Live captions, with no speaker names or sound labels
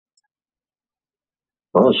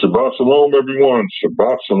Shabbat Shalom, everyone.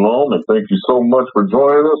 Shabbat Shalom, and thank you so much for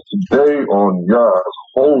joining us today on Yah's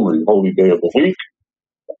holy day of the week.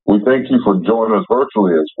 We thank you for joining us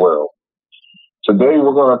virtually as well. Today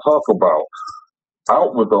we're going to talk about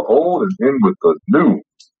out with the old and in with the new.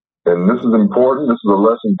 And this is important. This is a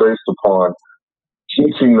lesson based upon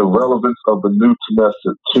teaching the relevance of the New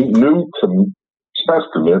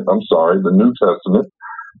Testament,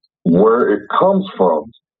 where it comes from.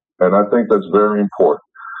 And I think that's very important.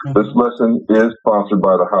 This lesson is sponsored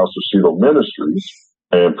by the House of Shiloh Ministries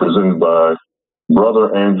and presented by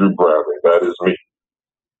Brother Andrew Bradley. That is me.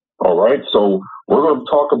 All right, so we're going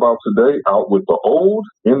to talk about today out with the old,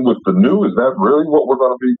 in with the new. Is that really what we're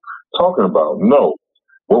going to be talking about? No.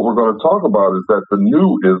 What we're going to talk about is that the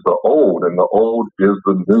new is the old and the old is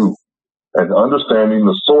the new. And understanding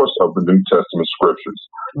the source of the New Testament scriptures.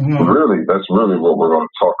 Really, that's really what we're going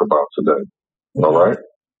to talk about today. All right?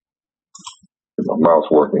 My mouth's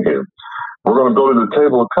working here. We're going to go to the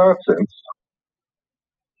table of contents,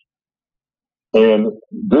 and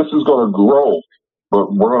this is going to grow,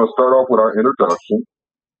 but we're going to start off with our introduction,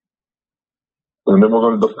 and then we're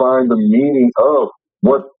going to define the meaning of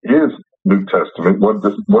what is New Testament,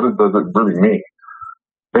 does it really mean,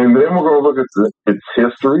 and then we're going to look at its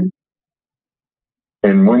history,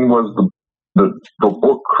 and when was the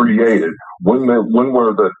book created, when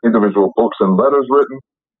were the individual books and letters written,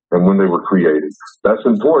 and when they were created. That's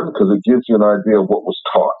important because it gives you an idea of what was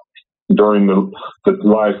taught during the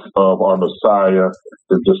life of our Messiah,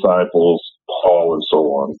 the disciples, Paul, and so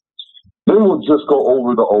on. Then we'll just go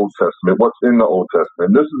over the Old Testament, what's in the Old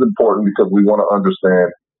Testament. This is important because we want to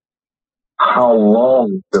understand how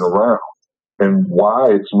long it's been around and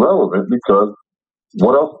why it's relevant, because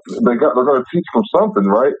what else they're going to teach from something,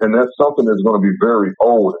 right? And that something is going to be very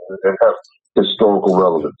old and have historical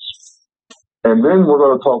relevance. And then we're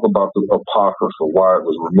going to talk about the Apocrypha, why it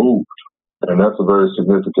was removed. And that's a very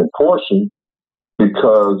significant portion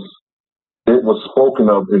because it was spoken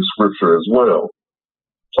of in Scripture as well.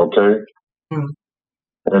 Okay?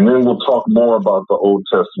 And then we'll talk more about the Old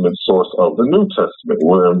Testament source of the New Testament,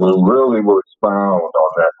 where we really will expound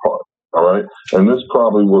on that part. All right? And this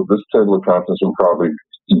table of contents will probably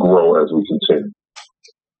grow as we continue.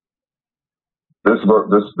 This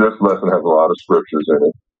lesson has a lot of scriptures in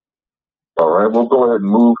it. All right, we'll go ahead and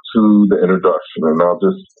move to the introduction, and I'll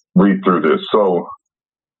just read through this. So,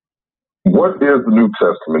 what is the New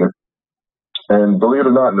Testament? And believe it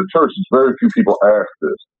or not, in the church, very few people ask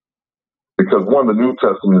this. Because, one, the New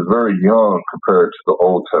Testament is very young compared to the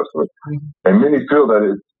Old Testament. And many feel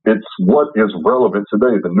that it's what is relevant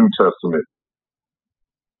today, the New Testament.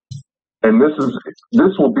 And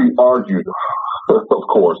this will be argued, of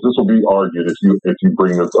course, this will be argued if you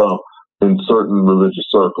bring this up in certain religious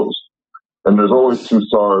circles. And there's always two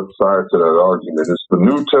sides to that argument. Is the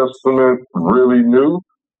New Testament really new?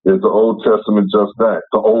 Is the Old Testament just that,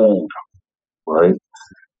 the old, right?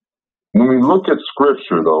 When we look at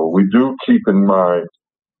Scripture, though, we do keep in mind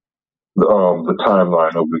the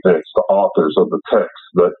timeline of the text, the authors of the text,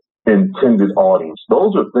 the intended audience.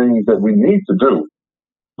 Those are things that we need to do.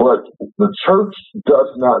 But the church does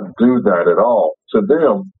not do that at all. To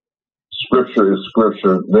them, Scripture is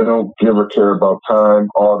Scripture. They don't give or care about time,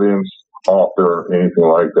 audience, author, anything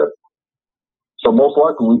like that. So most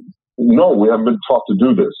likely, no, we haven't been taught to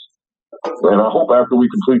do this. And I hope after we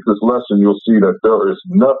complete this lesson, you'll see that there is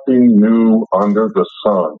nothing new under the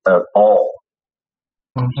sun at all.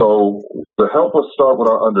 So to help us start with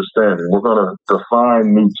our understanding, we're going to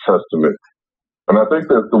define New Testament. And I think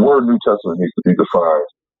that the word New Testament needs to be defined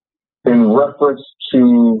in reference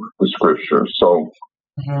to the Scripture. So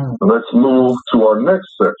let's move to our next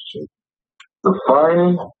section,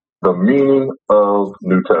 defining the meaning of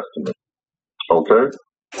New Testament. Okay?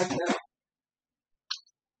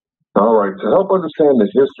 All right. To help understand the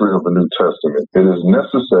history of the New Testament, it is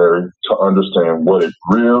necessary to understand what it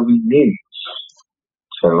really means.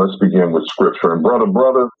 And let's begin with Scripture. And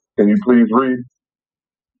brother, can you please read?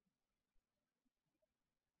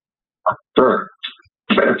 Sure.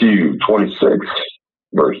 Matthew 26,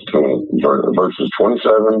 verses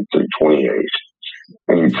 27 to 28.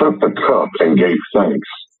 And he took the cup and gave thanks,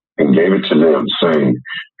 and gave it to them, saying,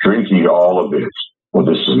 Drink ye all of it, for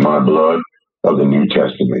this is my blood of the New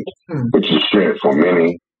Testament, which is shed for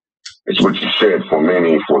many. Which is shed for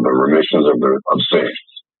many for the remissions of sins.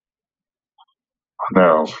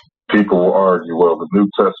 Now, people will argue, well, the New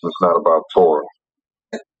Testament's not about Torah.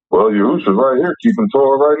 Well, Yahushua's right here keeping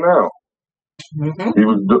Torah right now. He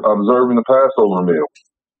was observing the Passover meal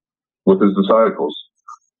with his disciples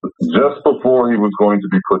just before he was going to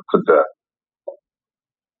be put to death.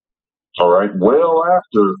 All right, well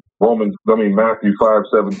after Matthew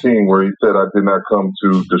 5:17, where he said, I did not come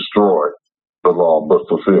to destroy the law, but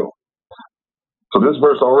fulfill. So this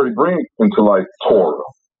verse already brings into light Torah.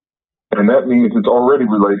 And that means it's already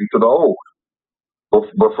relating to the Old.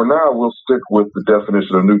 But for now, we'll stick with the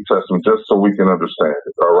definition of New Testament just so we can understand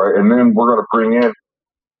it, all right? And then we're going to bring in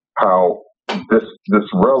how this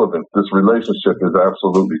relevance, this relationship is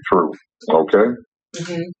absolutely true, okay?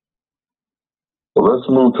 Mm-hmm. So let's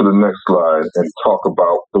move to the next slide and talk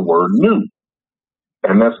about the word new.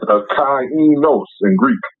 And that's kainos in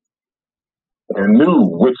Greek. And new,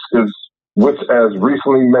 which as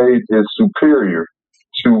recently made is superior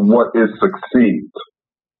to what is succeeds.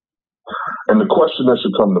 And the question that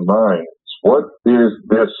should come to mind is, what is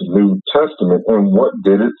this New Testament and what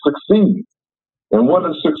did it succeed? And what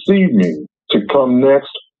does succeed mean? To come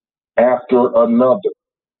next after another.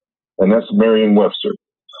 And that's Merriam-Webster.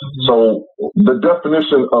 Mm-hmm. So the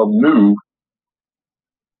definition of new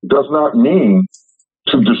does not mean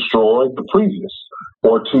to destroy the previous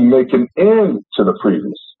or to make an end to the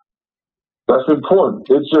previous. That's important.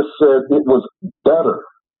 It just said it was better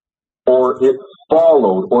or it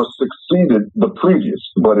followed or succeeded the previous,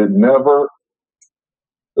 but it never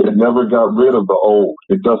got rid of the old.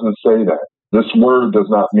 It doesn't say that. This word does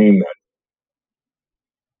not mean that.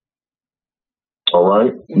 All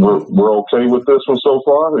right? We're okay with this one so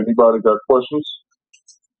far? Anybody got questions?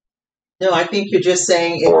 No, I think you're just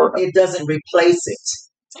saying it doesn't replace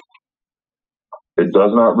it. It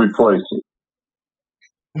does not replace it.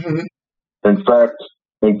 Mm-hmm. In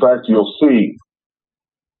fact, you'll see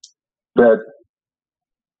that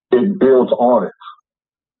it builds on it.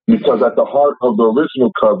 Because at the heart of the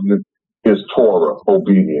original covenant is Torah,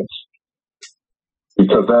 obedience.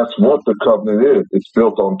 Because that's what the covenant is. It's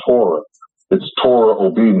built on Torah. It's Torah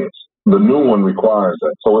obedience. The new one requires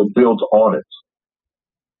that. So it builds on it.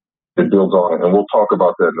 It builds on it. And we'll talk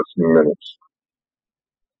about that in a few minutes.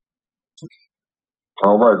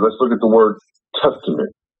 All right, let's look at the word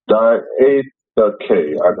testament. D-A-K.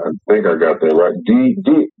 I think I got that right. D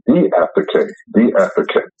after K. D after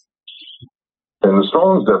K. And the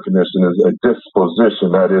Strong's definition is a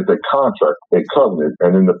disposition, that is a contract, a covenant.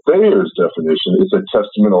 And in the Thayer's definition, it's a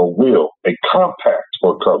testament or will, a compact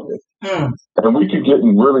or covenant. And we can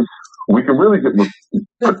really get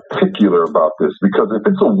particular about this, because if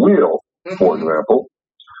it's a will, for example,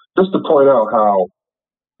 just to point out how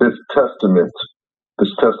this testament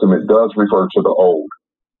does refer to the old.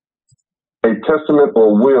 A testament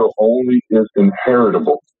or will only is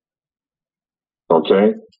inheritable.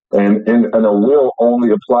 Okay? And a will only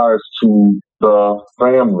applies to the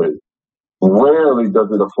family. Rarely does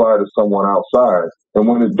it apply to someone outside. And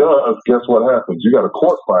when it does, guess what happens? You got a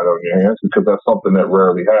court fight on your hands, because that's something that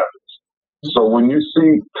rarely happens. So when you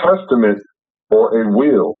see testament or a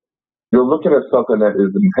will, you're looking at something that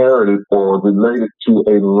is inherited or related to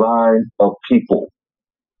a line of people,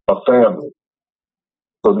 a family.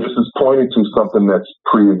 So this is pointing to something that's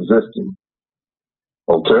pre-existing.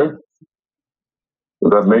 Okay?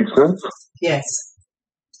 Does that make sense? Yes.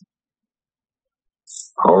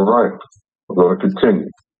 All right. We're going to continue.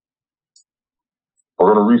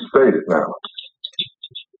 We're going to restate it now.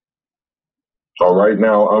 All right.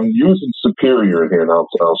 Now, I'm using superior here, and I'll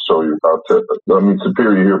show you.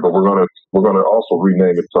 Superior here, but we're going to also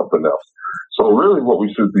rename it something else. So really what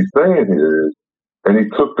we should be saying here is, and he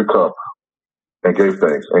took the cup and gave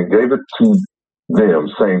thanks and gave it to them,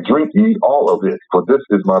 saying, drink ye all of it, for this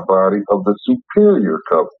is my body of the superior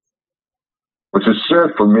covenant, which is shed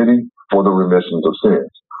for many for the remissions of sins.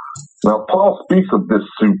 Now, Paul speaks of this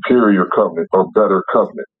superior covenant or better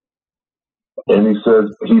covenant. And he says,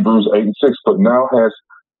 Hebrews 8:6, but now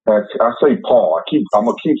I say Paul, I'm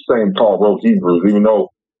going to keep saying Paul wrote Hebrews, even though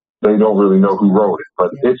they don't really know who wrote it.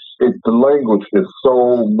 But the language is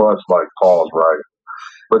so much like Paul's writing.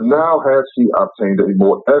 But now has he obtained a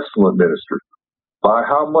more excellent ministry, by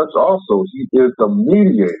how much also he is the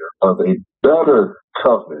mediator of a better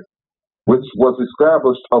covenant, which was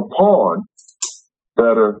established upon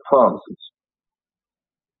better promises.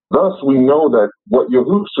 Thus we know that what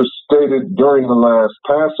Yahushua stated during the last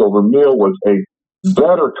Passover meal was a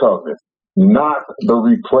better covenant, not the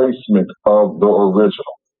replacement of the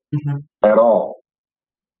original at all.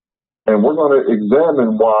 And we're going to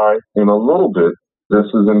examine why in a little bit. This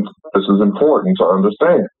is important to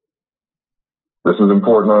understand. This is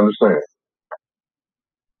important to understand.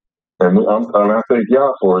 And I thank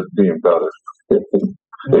Yah for it being better.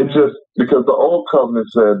 It just, because the old covenant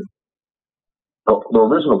said, the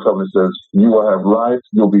original covenant says, you will have life,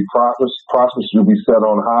 you'll be prosperous, you'll be set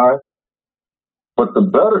on high. But the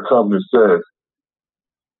better covenant says,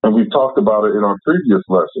 and we've talked about it in our previous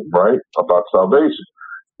lesson, right, about salvation.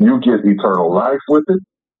 You get eternal life with it.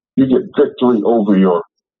 You get victory over your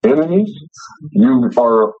enemies. You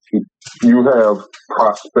have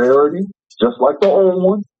prosperity, just like the old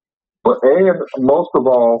one. And most of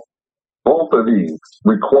all, both of these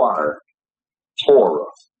require Torah.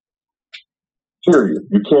 Period.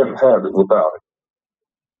 You can't have it without it.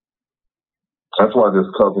 That's why this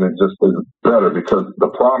covenant just is better, because the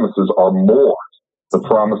promises are more. The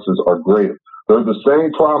promises are greater. They're the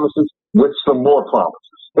same promises with some more promises.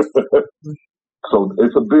 So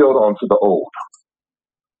it's a build onto the old.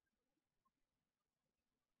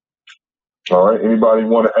 All right. Anybody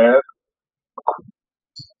want to add?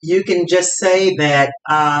 You can just say that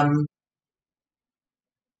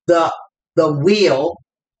the will,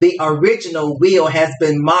 the original will, has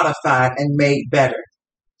been modified and made better.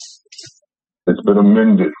 It's been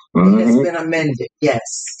amended. Mm-hmm. It's been amended, yes.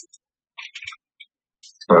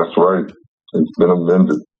 That's right. It's been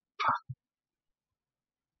amended.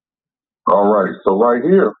 All right. So right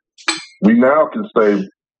here, we now can say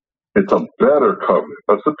it's a better covenant,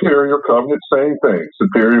 a superior covenant, same thing.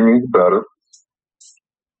 Superior means better.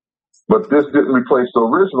 But this didn't replace the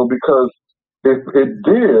original, because if it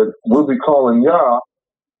did, we'll be calling Yah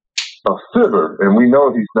a fibber, and we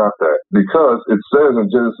know he's not that, because it says in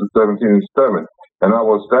Genesis 17:7, and I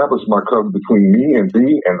will establish my covenant between me and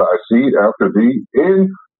thee and thy seed after thee in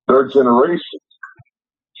their generations,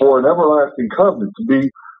 for an everlasting covenant to be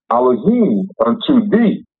Elohim unto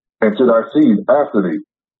thee and to thy seed after thee.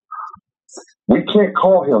 We can't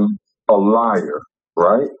call him a liar,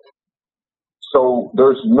 right? So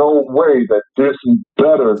there's no way that this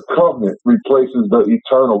better covenant replaces the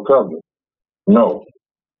eternal covenant. No.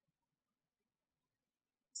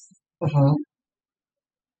 Mm-hmm.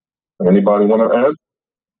 Anybody want to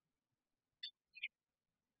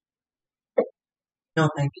add? No,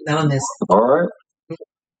 thank you. Not on this. All right.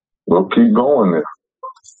 We'll keep going then.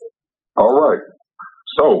 All right.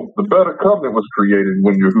 So the better covenant was created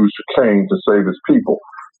when Yahushua came to save his people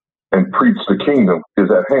and preach the kingdom is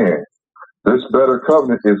at hand. This better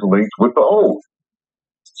covenant is linked with the old.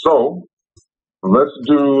 So let's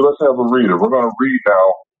have a reader. We're going to read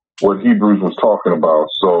now what Hebrews was talking about.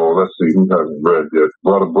 So let's see who hasn't read yet.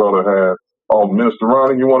 Brother has. Oh, Minister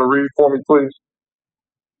Ronnie, you want to read for me, please?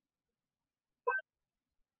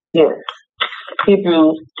 Yes.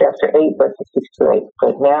 Hebrews chapter 8, verses 6 to 8.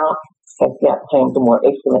 But now has God came to more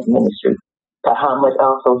excellent ministry, by how much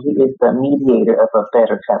also he is the mediator of a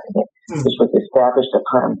better covenant, which was established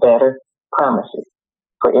upon better promises.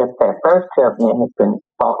 For if that first covenant had been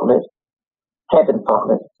faultless,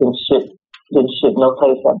 then should no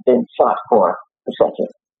place have been sought for the second.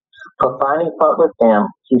 For finding fault with them,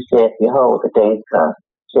 he said, Behold, the days come,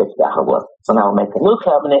 says Yahweh, when I will make a new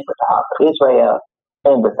covenant with the house of Israel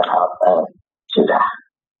and with the house of Judah.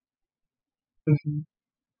 Mm-hmm.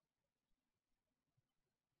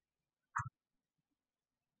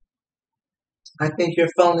 I think your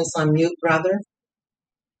phone is on mute, brother.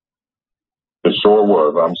 It sure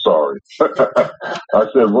was. I'm sorry. I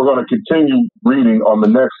said we're going to continue reading on the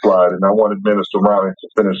next slide, and I wanted Minister Riley to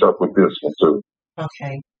finish up with this one too.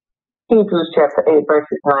 Okay. Hebrews chapter 8,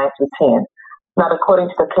 verses 9 through 10. Not according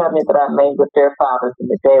to the covenant that I made with their fathers in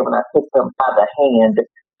the day when I took them by the hand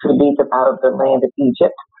to lead them out of the land of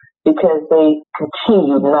Egypt, because they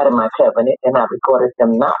continued not in my covenant, and I recorded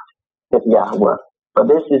them not with Yahweh. For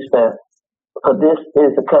this is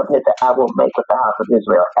the covenant that I will make with the house of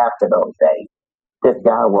Israel after those days. This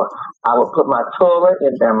Yahweh, I will put my Torah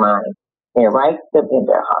in their minds and write them in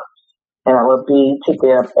their hearts. And I will be to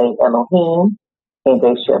them a Elohim, and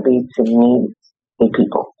they shall be to me a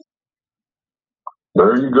people.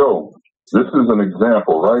 There you go. This is an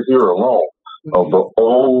example right here alone of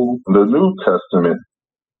the New Testament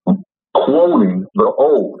quoting the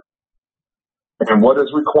Old. And what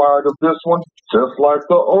is required of this one? Just like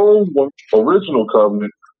the old one, original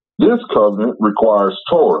covenant, this covenant requires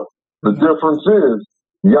Torah. The difference is,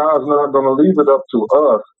 Yah's not going to leave it up to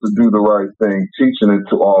us to do the right thing, teaching it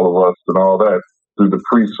to all of us and all that, through the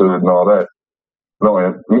priesthood and all that. No,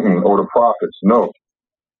 or the prophets. No.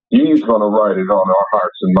 He's going to write it on our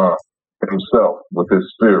hearts and minds himself with his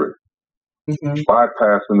spirit,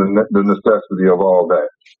 bypassing the necessity of all that.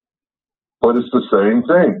 But it's the same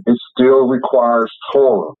thing. It still requires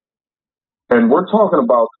Torah. And we're talking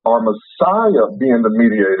about our Messiah being the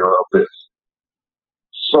mediator of this.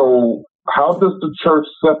 So how does the church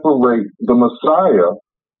separate the Messiah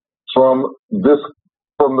from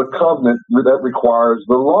the covenant that requires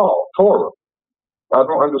the law, Torah? I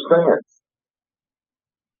don't understand.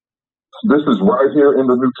 This is right here in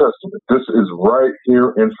the New Testament. This is right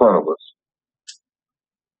here in front of us.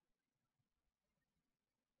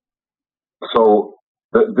 So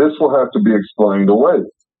that this will have to be explained away,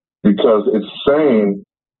 because it's saying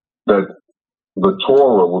that the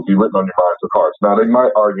Torah will be written on your minds and hearts. Now, they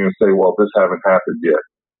might argue and say, well, this haven't happened yet.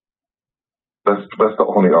 That's the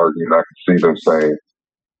only argument I can see them saying.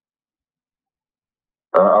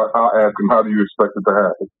 I'll ask them, how do you expect it to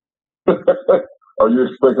happen? Are you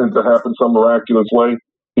expecting it to happen some miraculous way?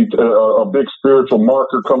 A big spiritual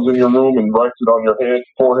marker comes in your room and writes it on your head,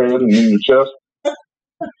 forehead, and in your chest?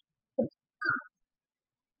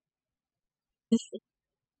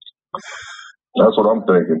 That's what I'm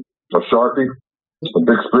thinking. A Sharpie? A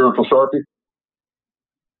big spiritual Sharpie?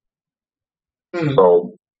 Mm-hmm.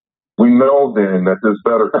 So we know then that this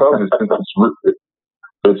better covenant, since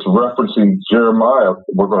it's referencing Jeremiah.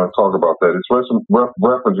 We're going to talk about that. It's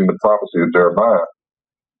referencing the prophecy of Jeremiah.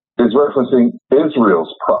 It's referencing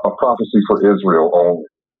a prophecy for Israel only.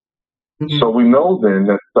 Mm-hmm. So we know then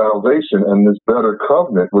that salvation and this better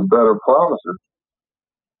covenant with better promises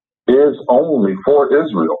is only for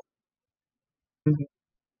Israel. Mm-hmm.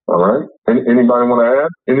 All right. Anybody want to add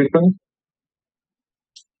anything?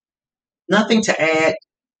 Nothing to add.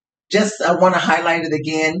 Just I want to highlight it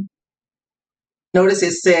again. Notice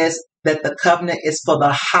it says that the covenant is for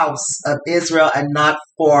the house of Israel and not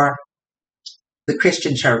for the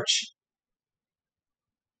Christian church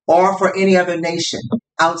or for any other nation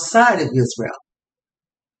outside of Israel.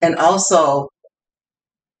 And also,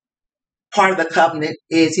 part of the covenant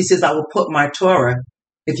is, he says, I will put my Torah.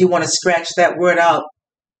 If you want to scratch that word out,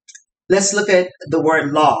 let's look at the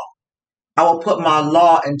word law. I will put my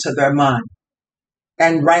law into their mind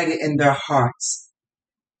and write it in their hearts.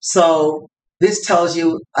 So this tells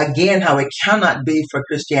you, again, how it cannot be for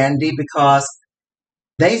Christianity, because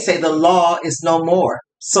they say the law is no more.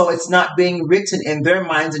 So it's not being written in their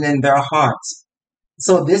minds and in their hearts.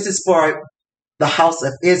 So this is for the house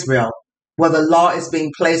of Israel, where the law is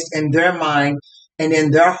being placed in their mind and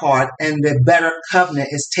in their heart, and the better covenant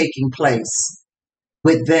is taking place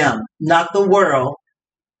with them, not the world,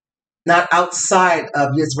 not outside of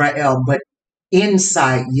Israel, but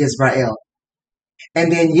inside Israel.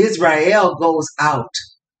 And then Israel goes out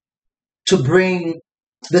to bring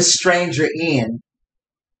the stranger in,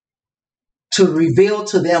 to reveal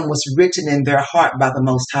to them what's written in their heart by the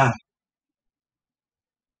Most High.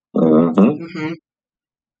 Mm-hmm. Mm-hmm.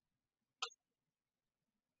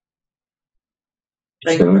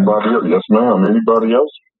 Anybody else? Yes, ma'am. Anybody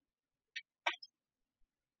else?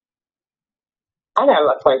 I have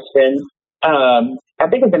a question. I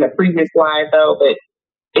think it's in a previous slide though, but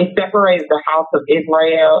it separated the house of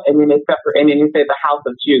Israel and then it said the house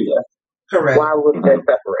of Judah. Correct. Why was that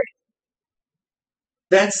separated?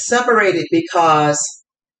 That's separated because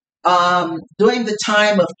during the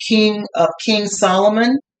time of King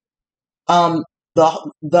Solomon, the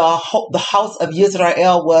house of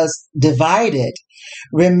Israel was divided.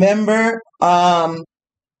 Remember, the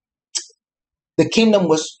kingdom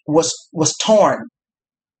was torn.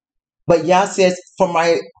 But Yah says, for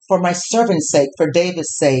my servant's sake, for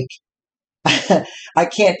David's sake, I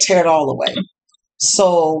can't tear it all away.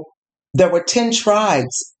 So there were 10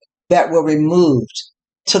 tribes that were removed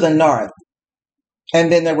to the north.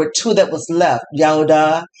 And then there were 2 that was left,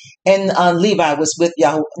 Yehudah, and Levi was with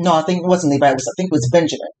Yehudah. No, I think it wasn't Levi. I think it was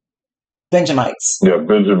Benjamin. Benjamites. Yeah,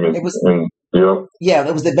 Benjamin. It was. Yeah,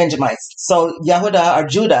 it was the Benjamites. So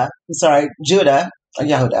Judah, or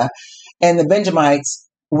Yehudah, and the Benjamites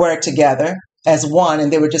were together as one,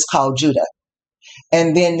 and they were just called Judah.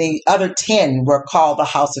 And then the other 10 were called the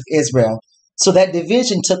house of Israel. So that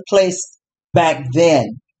division took place back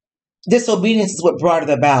then. Disobedience is what brought it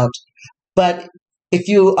about. But if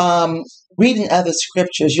you read in other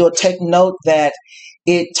scriptures, you'll take note that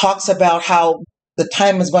it talks about how the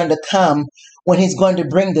time is going to come when he's going to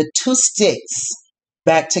bring the 2 sticks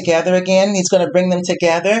back together again. He's going to bring them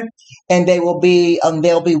together, and they will be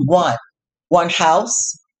they'll be one house.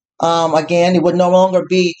 Again, it would no longer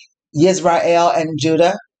be Israel and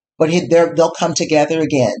Judah, but they'll come together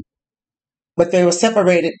again. But they were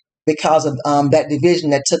separated because of that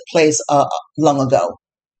division that took place long ago,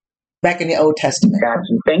 back in the Old Testament. Gotcha.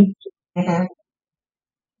 Thank you. Mm-hmm.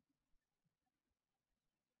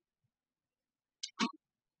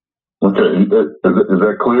 Okay, is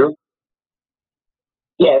that clear?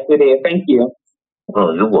 Yes, it is. Thank you.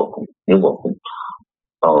 Oh, you're welcome. You're welcome.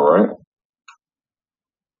 All right.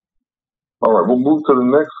 We'll move to the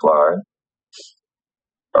next slide.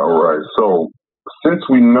 All right. So since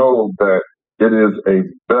we know that it is a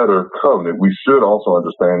better covenant, we should also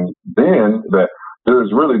understand then that there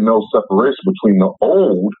is really no separation between the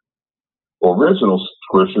old original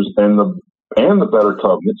scriptures and the better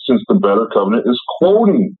covenant, since the better covenant is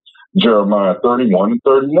quoting Jeremiah 31 and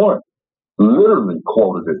 31. literally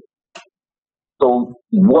quoted it. So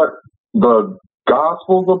what the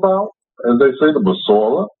gospel's about, as they say, the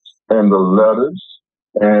Basora and the letters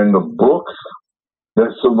and the books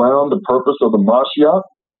that surround the purpose of the Mashiach,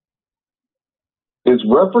 is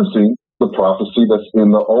referencing the prophecy that's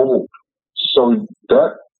in the Old. So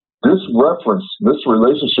that this reference, this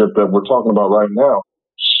relationship that we're talking about right now,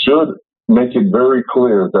 should make it very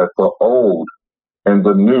clear that the Old and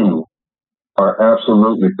the New are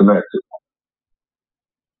absolutely connected.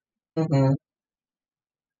 Mm-hmm.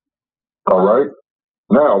 All right?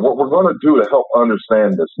 Now, what we're going to do to help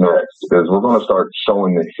understand this next is we're going to start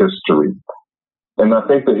showing the history. And I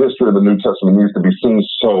think the history of the New Testament needs to be seen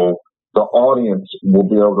so the audience will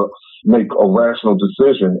be able to make a rational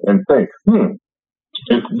decision and think,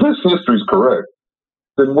 if this history is correct,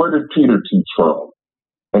 then where did Peter teach from?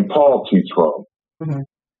 And Paul teach from? Mm-hmm.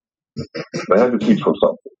 They had to teach from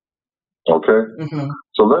something. Okay? Mm-hmm.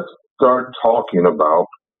 So let's start talking about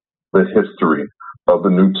the history of the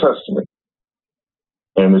New Testament.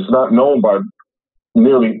 And it's not known by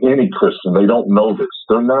nearly any Christian. They don't know this.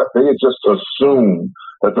 They just assume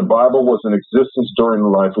that the Bible was in existence during the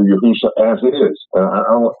life of Yahushua as it is.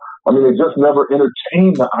 I mean, they just never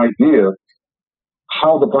entertained the idea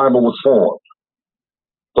how the Bible was formed.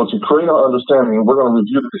 So to create our understanding, we're going to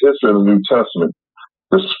review the history of the New Testament,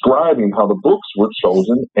 describing how the books were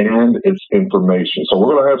chosen and its information. So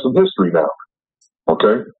we're going to have some history now.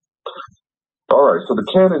 Okay? All right, so the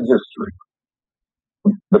canon history.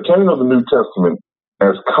 The canon of the New Testament,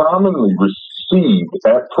 as commonly received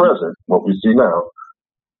at present, what we see now,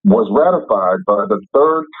 was ratified by the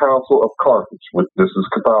Third Council of Carthage, which this is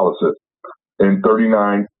Catholicism, in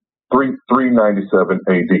 397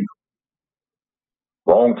 AD.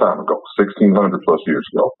 Long time ago, 1600 plus years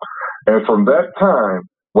ago. And from that time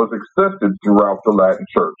was accepted throughout the Latin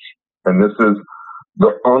Church. And this is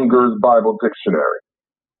the Unger's Bible Dictionary.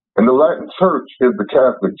 And the Latin Church is the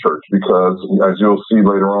Catholic Church because, as you'll see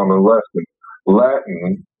later on in the lesson,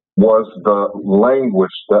 Latin was the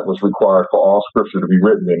language that was required for all Scripture to be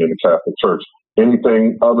written in the Catholic Church.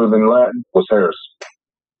 Anything other than Latin was heresy,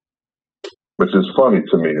 which is funny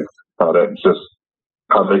to me how they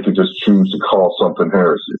could just choose to call something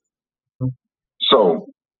heresy.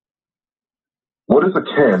 So, what is a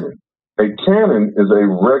canon? A canon is a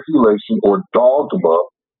regulation or dogma,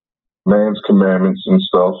 man's commandments and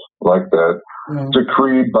stuff like that,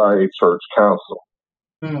 decreed by a church council.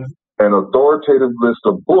 An authoritative list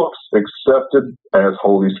of books accepted as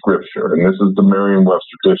Holy Scripture. And this is the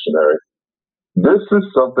Merriam-Webster Dictionary. This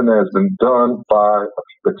is something that has been done by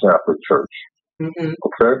the Catholic Church.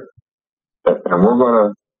 Okay? And we're going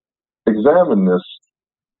to examine this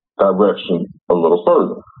direction a little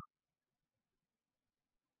further.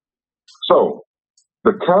 So,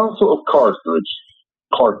 the Council of Carthage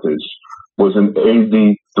was in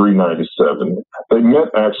AD 397. They met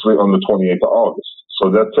actually on the 28th of August. So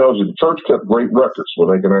that tells you the church kept great records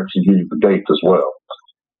where they can actually give you the date as well.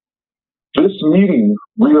 This meeting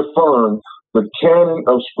reaffirmed the canon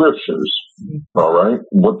of scriptures, all right,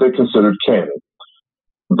 what they considered canon.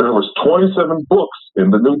 There was 27 books in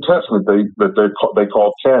the New Testament they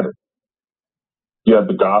called canon. You had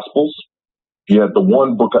the Gospels. You had the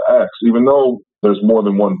one book of Acts, even though there's more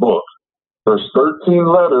than one book. There's 13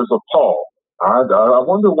 letters of Paul. I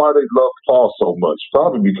wonder why they love Paul so much.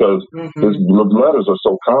 Probably because his letters are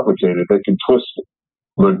so complicated they can twist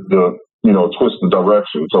twist the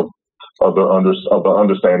directions of the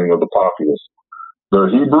understanding of the populace. There are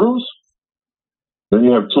Hebrews. Then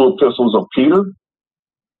you have 2 epistles of Peter.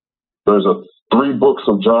 There's 3 books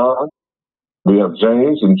of John. We have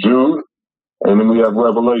James and Jude, and then we have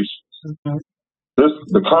Revelation.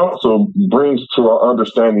 The council brings to our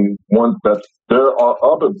understanding that there are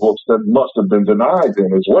other books that must have been denied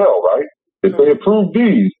then as well, right? If they approved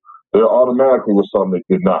these, there automatically were some that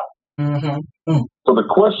did not. So the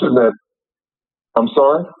question that, I'm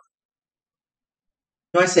sorry?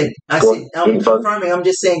 No, I said, I'm confirming, I'm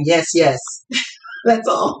just saying yes. That's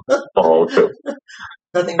all. Oh, okay.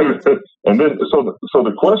 Nothing. And then, so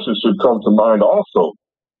the question should come to mind also.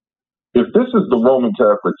 If this is the Roman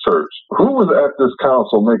Catholic Church, who was at this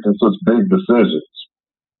council making such big decisions?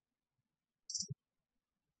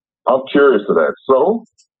 I'm curious of that. So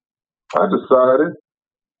I decided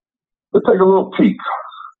to take a little peek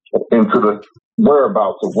into the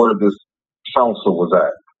whereabouts of where this council was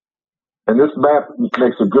at. And this map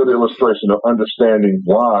makes a good illustration of understanding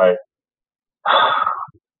why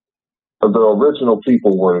the original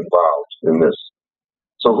people were involved in this.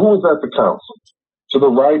 So who was at the council? To the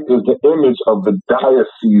right is the image of the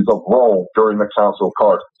Diocese of Rome during the Council of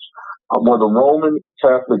Carthage, where the Roman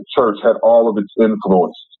Catholic Church had all of its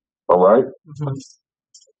influence All right? Mhm.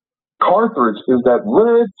 Carthage is that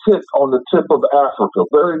red tip on the tip of Africa,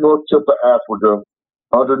 very north tip of Africa,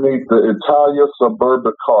 underneath the Italia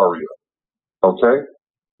Suburbicaria. Okay?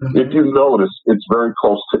 If you notice, it's very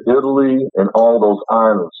close to Italy and all those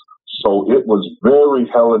islands. So it was very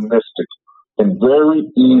Hellenistic and very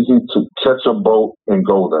easy to catch a boat and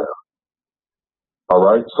go there. All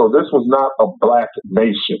right? So this was not a black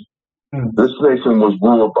nation. This nation was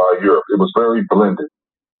ruled by Europe. It was very blended.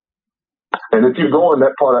 And if you go in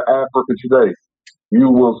that part of Africa today, you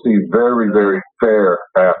will see very, very fair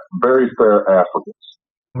Africans.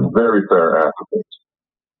 Very fair Africans.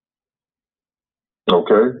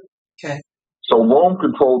 Okay? Okay. So Rome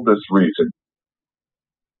controlled this region.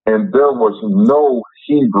 And there was no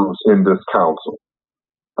Hebrews in this council.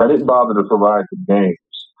 I didn't bother to provide the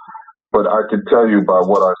names, but I can tell you by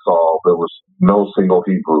what I saw, there was no single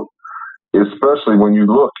Hebrew. Especially when you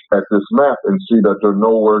look at this map and see that they're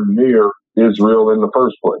nowhere near Israel in the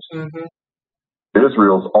first place.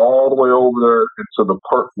 Israel's all the way over there into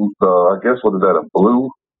I guess, what is that, a blue?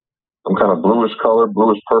 Some kind of bluish color,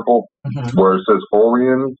 bluish purple, where it says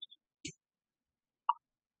Orion.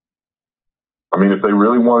 I mean, if they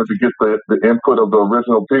really wanted to get the input of the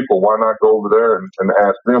original people, why not go over there and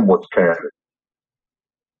ask them what's canon?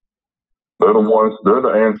 They're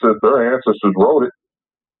the ancestors, their ancestors wrote it.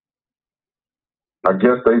 I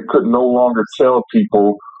guess they could no longer tell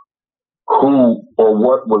people who or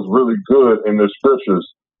what was really good in their scriptures.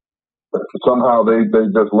 Somehow they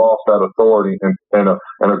just lost that authority, and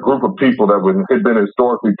a group of people that had been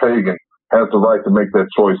historically pagan has the right to make that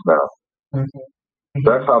choice now.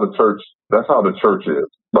 That's how the church is,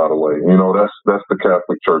 by the way. You know, that's the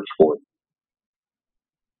Catholic Church for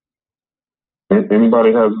you.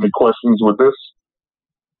 Anybody has any questions with this?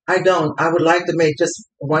 I don't. I would like to make just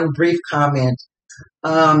one brief comment.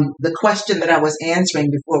 The question that I was answering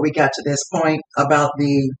before we got to this point about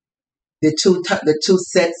the two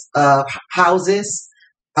sets of houses,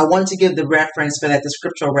 I want to give the reference for that, the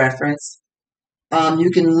scriptural reference. You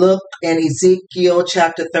can look in Ezekiel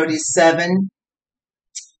chapter 37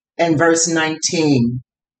 and verse 19.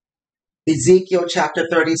 Ezekiel chapter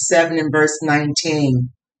 37 and verse 19.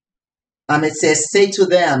 It says, "Say to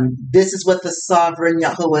them, this is what the sovereign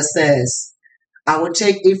Yahuwah says. I will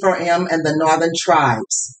take Ephraim and the northern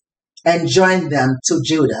tribes and join them to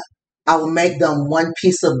Judah. I will make them one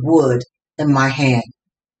piece of wood in my hand."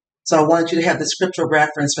 So I wanted you to have the scriptural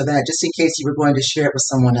reference for that, just in case you were going to share it with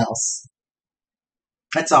someone else.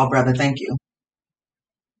 That's all, brother. Thank you.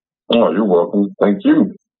 Oh, you're welcome. Thank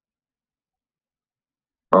you.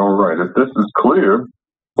 All right. If this is clear,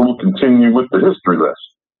 we'll continue with the history lesson.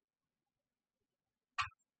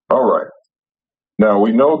 All right. Now,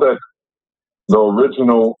 we know that the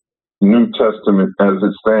original New Testament, as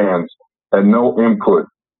it stands, had no input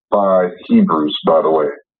by Hebrews, by the way.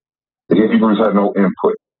 The Hebrews had no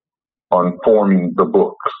input on forming the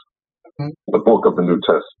books, the book of the New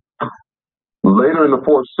Testament. Later in the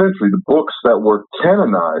 4th century, the books that were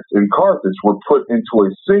canonized in Carthage were put into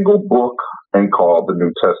a single book and called the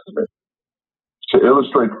New Testament. To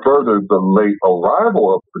illustrate further the late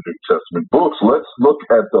arrival of the New Testament books, let's look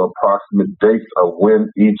at the approximate dates of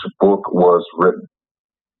when each book was written.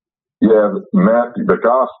 You have Matthew, the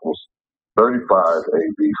Gospels, 35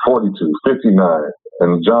 AD, 42, 59,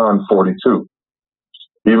 and John 42.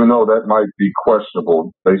 Even though that might be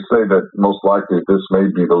questionable, they say that most likely this may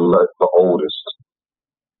be the oldest.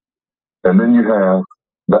 And then you have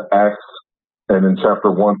the Acts, and in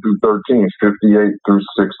chapter 1 through 13, 58 through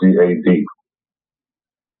 60 AD.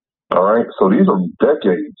 All right, so these are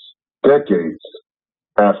decades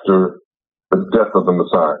after the death of the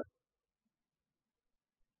Messiah.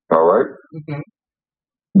 All right?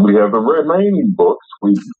 We have the remaining books,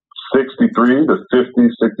 63 to 50,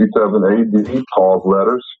 67 AD, Paul's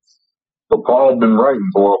letters. So Paul's been writing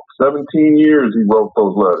for 17 years, he wrote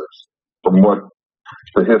those letters, from what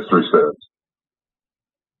the history says.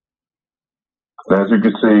 And as you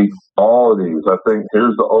can see, all of these, I think,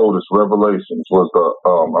 here's the oldest, Revelations, was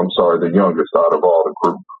the youngest out of all the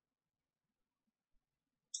group.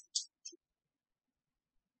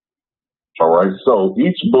 All right, so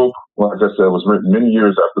each book, like I said, was written many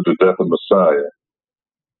years after the death of Messiah.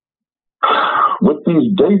 With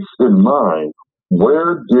these dates in mind,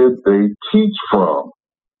 where did they teach from?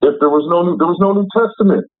 If there was no New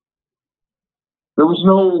Testament, there was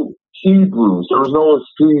no Hebrews, there was no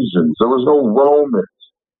Ephesians, there was no Romans,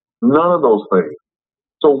 none of those things.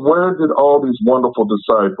 So where did all these wonderful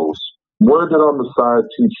disciples, where did our Messiah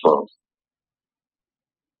teach from?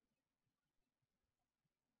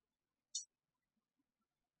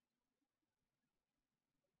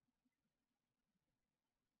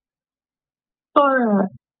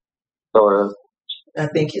 Or I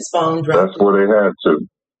think his phone dropped. That's where they had to.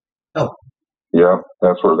 Oh. Yeah,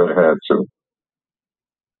 that's where they had to.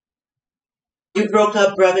 You broke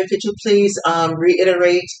up, brother. Could you please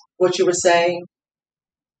reiterate what you were saying?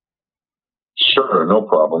 Sure, no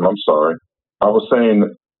problem. I'm sorry. I was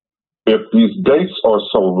saying if these dates are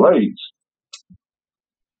so late,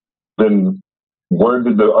 then where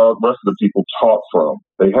did the rest of the people taught from?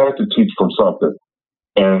 They had to teach from something.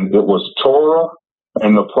 And it was Torah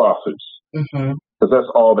and the prophets. Mm-hmm. Because that's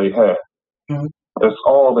all they had. Mm-hmm. That's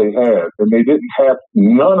all they had. And they didn't have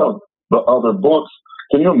none of the other books.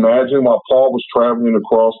 Can you imagine while Paul was traveling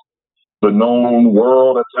across the known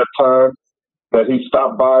world at that time that he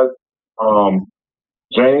stopped by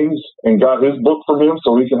James and got his book from him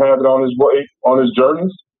so he can have it on his way, on his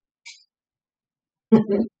journeys?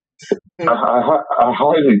 I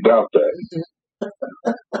highly doubt that.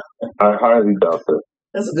 I highly doubt that.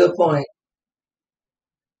 That's a good point.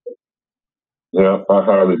 Yeah, I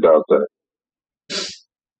highly doubt that.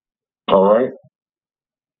 All right.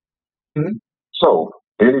 Mm-hmm. So,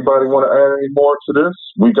 anybody want to add any more to this?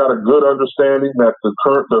 We got a good understanding that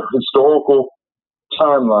the historical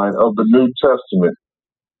timeline of the New Testament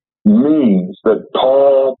means that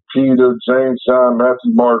Paul, Peter, James, John,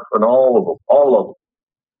 Matthew, Mark, and all of them,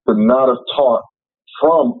 could not have taught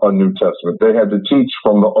from a New Testament. They had to teach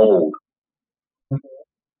from the Old.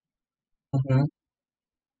 Mm-hmm.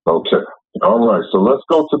 Okay. All right. So let's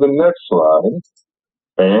go to the next slide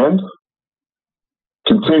and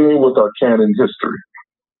continue with our canon history.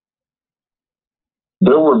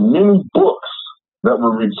 There were many books that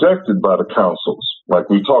were rejected by the councils, like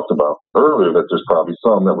we talked about earlier, that there's probably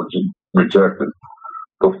some that were rejected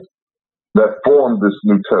that formed this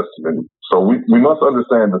New Testament. So we must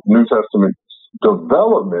understand that the New Testament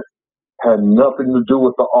development had nothing to do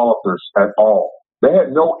with the authors at all. They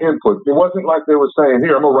had no input. It wasn't like they were saying,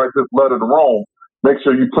 here, I'm going to write this letter to Rome. Make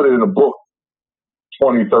sure you put it in a book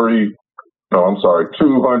 250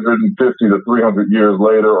 to 300 years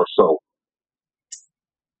later or so.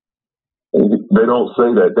 They don't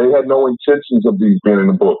say that. They had no intentions of these being in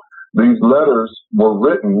the book. These letters were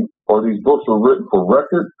written, or these books were written for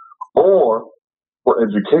record or for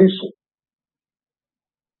education.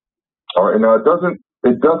 All right, now it doesn't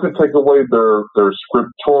take away their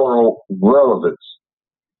scriptural relevance,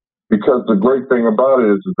 because the great thing about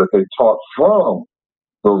it is that they taught from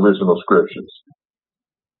the original scriptures.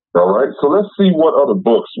 All right, so let's see what other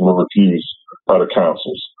books were refused by the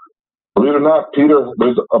councils. Believe it or not,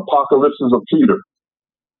 there's Apocalypses of Peter.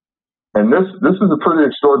 And this is pretty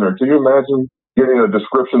extraordinary. Can you imagine getting a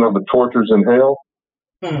description of the tortures in hell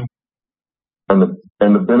and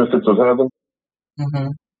the benefits of heaven? Mm-hmm.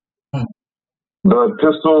 The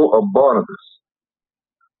Epistle of Barnabas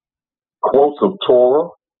quotes of Torah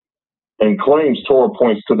and claims Torah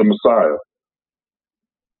points to the Messiah.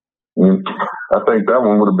 I think that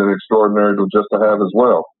one would have been extraordinary just to have as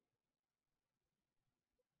well.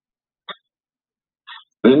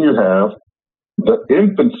 Then you have the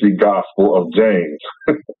infancy gospel of James.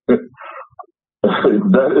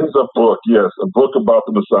 That is a book, yes, a book about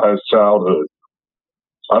the Messiah's childhood.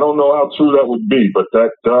 I don't know how true that would be, but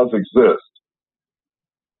that does exist.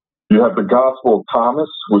 You have the Gospel of Thomas,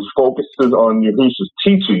 which focuses on Yahushua's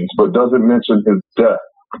teachings, but doesn't mention his death.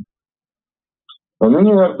 And then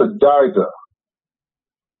you have the Didache,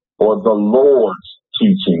 or the Lord's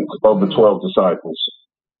teachings of the 12 disciples.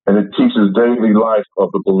 And it teaches daily life of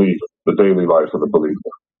the believer, the daily life of the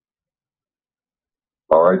believer.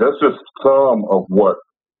 All right, that's just some of what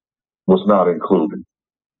was not included.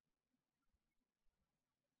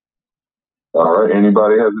 All right,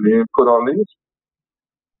 anybody has any input on these?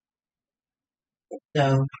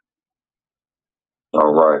 No.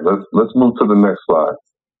 All right, let's move to the next slide.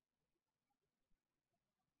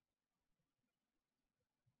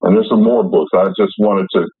 And there's some more books. I just wanted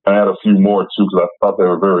to add a few more too, because I thought they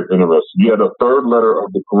were very interesting. You had a third letter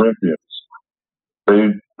of the Corinthians.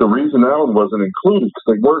 The reason that one wasn't included because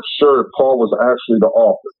they weren't sure if Paul was actually the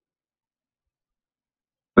author.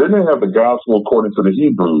 Then they have the Gospel according to the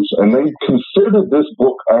Hebrews, and they considered this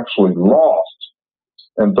book actually lost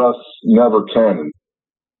and thus never canon.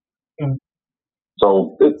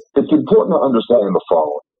 So it's important to understand the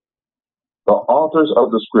following. The authors of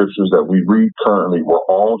the scriptures that we read currently were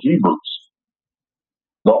all Hebrews.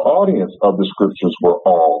 The audience of the scriptures were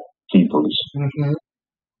all Hebrews. Mm-hmm.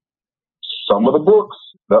 Some of the books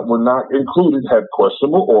that were not included had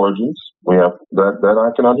questionable origins. We have that I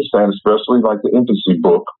can understand, especially like the infancy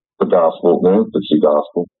book, the infancy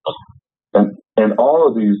gospel. And all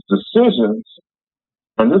of these decisions,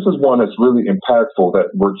 and this is one that's really impactful that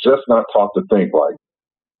we're just not taught to think like.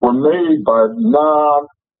 were made by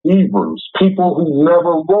non-Hebrews, people who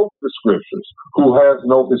never wrote the scriptures, who has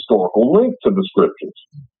no historical link to the scriptures.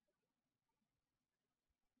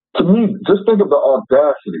 To me, just think of the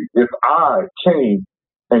audacity. If I came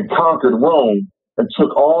and conquered Rome and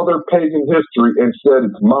took all their pagan history and said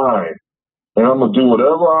it's mine, and I'm going to do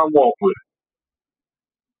whatever I want with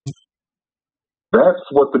it.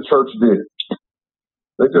 That's what the church did.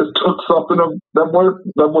 They just took something that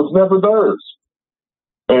was never theirs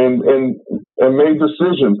and made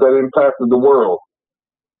decisions that impacted the world.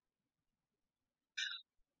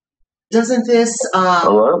 Doesn't this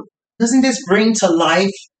bring to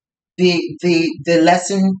life the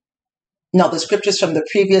lesson? No, the scriptures from the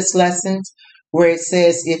previous lessons where it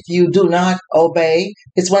says, if you do not obey,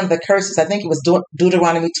 it's one of the curses. I think it was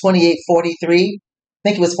Deuteronomy 28:43. I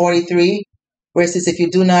think it was 43, where it says, if you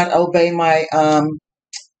do not obey my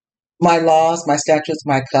laws, my statutes,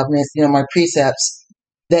 my covenants, my precepts,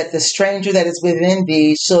 that the stranger that is within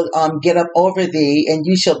thee shall get up over thee, and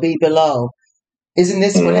you shall be below. Isn't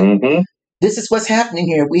this this is what's happening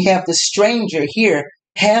here? We have the stranger here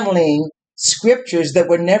handling scriptures that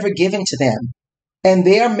were never given to them, and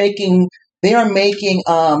they are making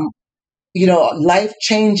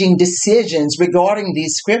life-changing decisions regarding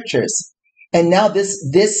these scriptures. And now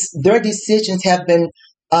their decisions have been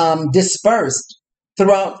dispersed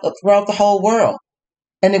throughout the whole world,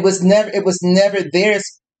 and it was never theirs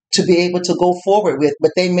to be able to go forward with,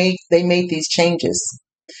 but they made these changes.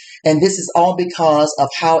 And this is all because of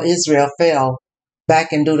how Israel fell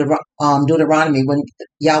back in Deuteronomy when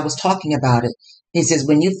Yah was talking about it. He says,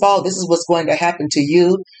 when you fall, this is what's going to happen to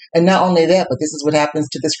you. And not only that, but this is what happens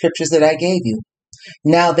to the scriptures that I gave you.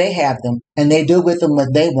 Now they have them, and they do with them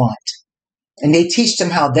what they want. And they teach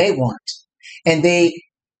them how they want. And they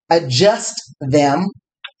adjust them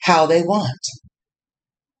how they want.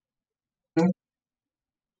 That's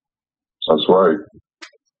right.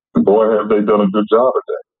 Boy, have they done a good job at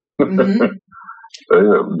that. They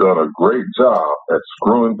have done a great job at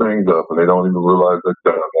screwing things up, and they don't even realize they've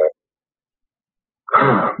done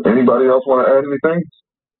that. Anybody else want to add anything?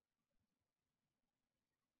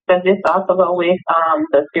 Does this also go with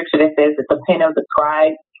the scripture that says that the pen of the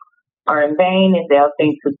scribe are in vain, and they'll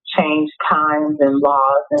think to change times and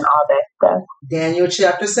laws and all that stuff? Daniel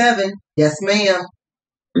chapter 7. Yes, ma'am.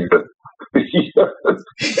 Yes,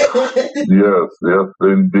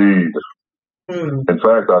 indeed. In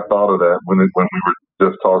fact, I thought of that when we were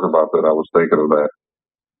just talking about that. I was thinking of that.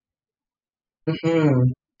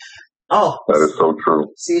 Oh, that is so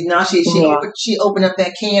true. See, now she opened up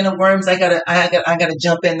that can of worms. I gotta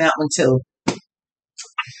jump in that one too.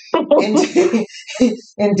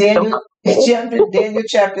 In Daniel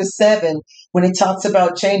chapter 7, when it talks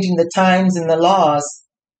about changing the times and the laws,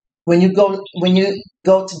 when you go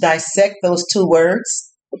to dissect those two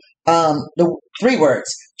words, the three words,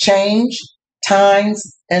 change, times,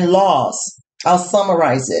 and laws, I'll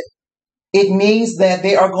summarize it. It means that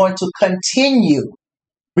they are going to continue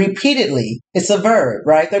repeatedly. It's a verb,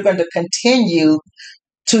 right? They're going to continue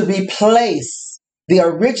to replace the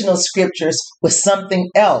original scriptures with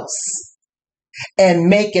something else and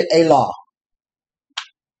make it a law.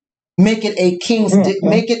 Make it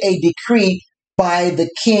make it a decree by the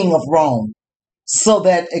king of Rome so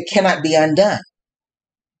that it cannot be undone.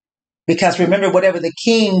 Because remember, whatever the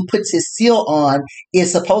king puts his seal on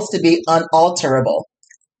is supposed to be unalterable.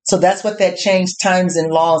 So that's what that changed times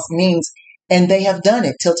and laws means. And they have done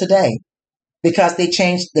it till today because they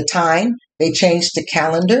changed the time. They changed the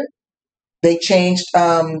calendar. They changed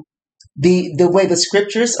the way the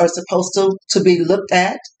scriptures are supposed to be looked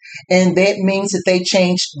at. And that means that they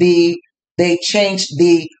changed the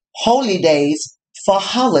holy days for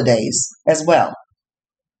holidays as well.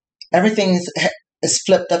 Everything is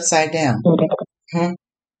flipped upside down.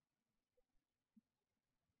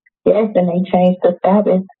 Yes, and they changed the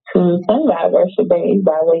Sabbath to sunrise worship days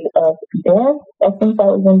by way of death. I think that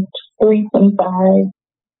was in 325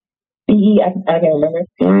 CE. I can't remember.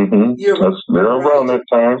 They're around that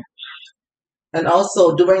time. And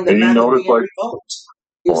also during the Maccabean revolt.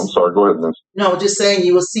 I'm sorry, go ahead, Miss. No, just saying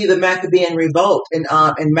you will see the Maccabean revolt in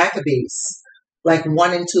Maccabees, like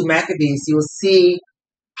 1 and 2 Maccabees. You will see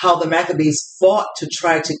how the Maccabees fought to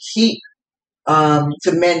try to keep,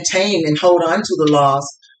 to maintain and hold on to the laws,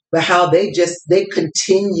 but how they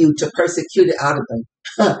continue to persecute it out of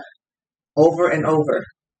them over and over.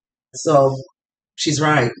 So she's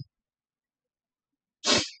right.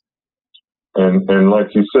 And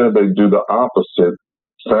like you said, they do the opposite.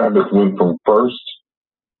 Sabbath went from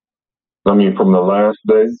from the last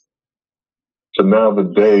day to now the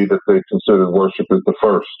day that they consider worship is the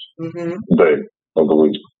first day of the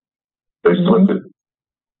week. They flipped it.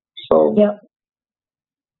 So, Yep.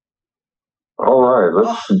 All right,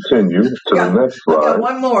 let's continue to the next slide. I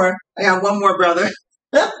got one more, brother.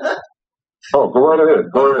 Oh, go right ahead.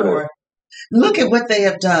 Go right ahead. Look at what they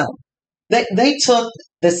have done. They took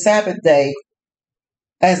the Sabbath day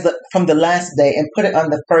from the last day and put it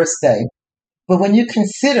on the first day. But when you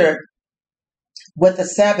consider what the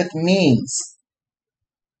Sabbath means,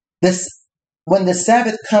 when the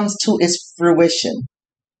Sabbath comes to its fruition,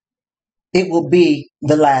 it will be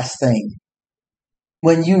the last thing.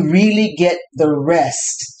 When you really get the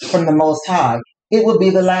rest from the Most High, it will be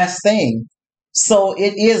the last thing. So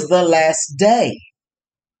it is the last day.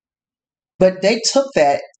 But they took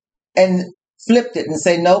that and flipped it and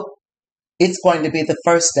say, nope, it's going to be the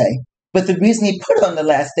first day. But the reason he put it on the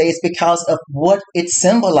last day is because of what it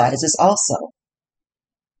symbolizes also.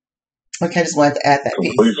 Okay, I just wanted to add that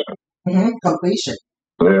Completion. piece. Completion.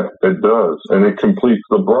 Yeah, it does. And it completes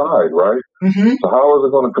the bride, right? Mm-hmm. So how is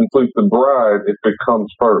it going to complete the bride if it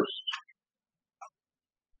comes first?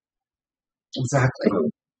 Exactly.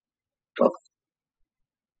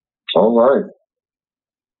 All right.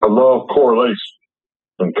 I love correlation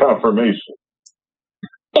and confirmation.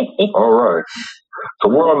 All right. So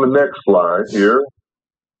we're on the next slide here.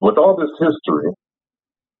 With all this history,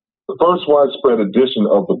 the first widespread edition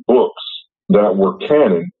of the books that were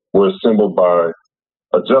canon were assembled by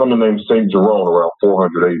a gentleman named St. Jerome around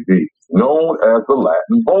 400 AD, known as the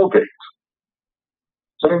Latin Vulgate.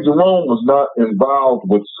 St. Jerome was not involved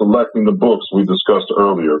with selecting the books we discussed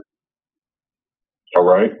earlier. All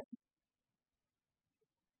right?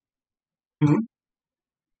 Mm-hmm.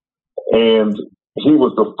 And he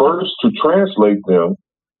was the first to translate them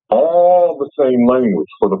all the same language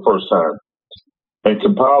for the first time and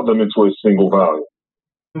compile them into a single volume.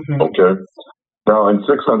 Mm-hmm. Okay? Now, in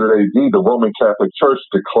 600 AD, the Roman Catholic Church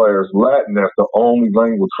declares Latin as the only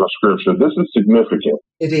language for Scripture. This is significant.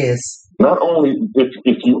 It is. Not only,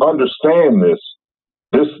 if you understand this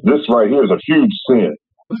right here is a huge sin.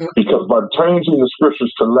 Mm-hmm. Because by changing the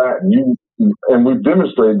Scriptures to Latin, and we've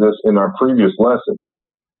demonstrated this in our previous lesson,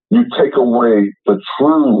 you take away the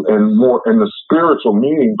true and the spiritual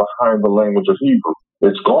meaning behind the language of Hebrew.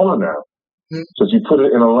 It's gone now. Because you put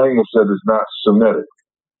it in a language that is not Semitic.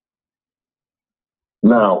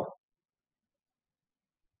 Now,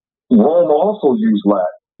 Rome also used Latin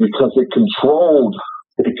because it controls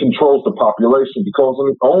the population,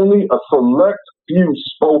 because only a select few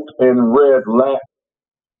spoke and read Latin.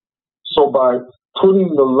 So by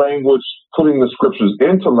putting the scriptures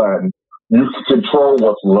into Latin, you can control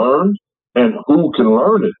what's learned and who can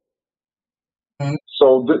learn it. Mm-hmm.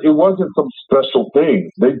 So it wasn't some special thing.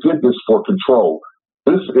 They did this for control.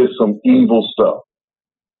 This is some evil stuff.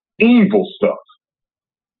 Evil stuff.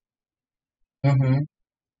 Mm-hmm.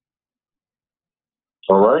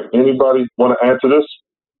 All right. Anybody want to add to this?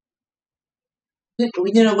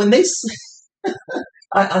 When they,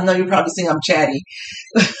 I know you're probably saying I'm chatty.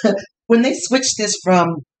 When they switched this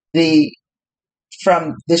from the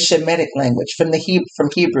Shemitic language, from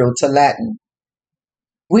Hebrew to Latin,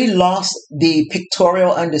 we lost the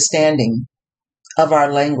pictorial understanding of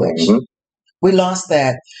our language. Mm-hmm. We lost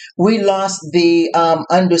that. We lost the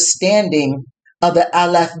understanding of the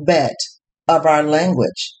alphabet of our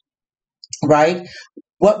language, right?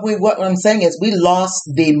 What I'm saying is we lost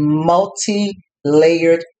the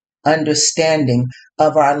multi-layered understanding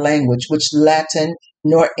of our language, which Latin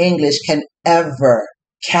nor English can ever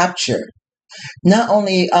capture. Not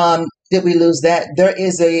only did we lose that,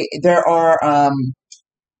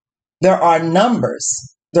 there are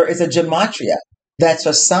numbers. There is a gematria that's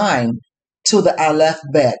assigned to the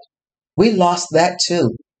alphabet. We lost that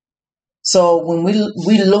too. So when we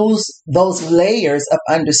lose those layers of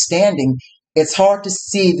understanding, it's hard to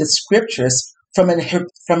see the scriptures from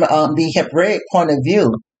the Hebraic point of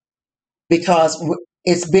view, because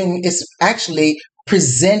it's actually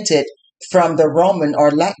presented from the Roman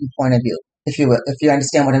or Latin point of view. If you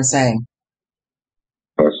understand what I'm saying.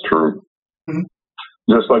 That's true. Mm-hmm.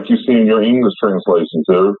 Just like you see in your English translations,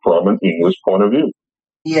 they're from an English point of view.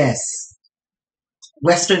 Yes.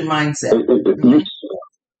 Western mindset.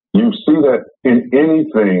 You see that in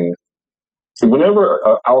anything. Whenever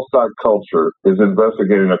an outside culture is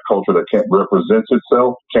investigating a culture that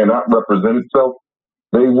cannot represent itself,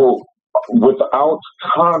 they will, without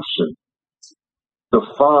conscience,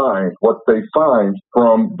 define what they find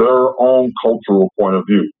from their own cultural point of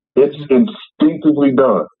view. It's instinctively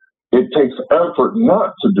done. It takes effort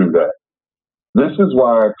not to do that. This is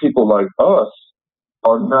why people like us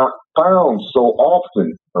are not found so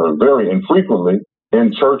often, or very infrequently,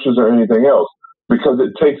 in churches or anything else, because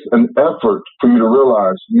it takes an effort for you to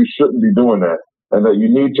realize you shouldn't be doing that, and that you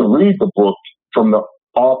need to read the book from the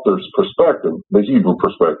author's perspective, the Hebrew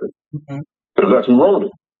perspective, Mm-hmm. because that's who wrote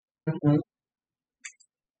it. Mm-hmm.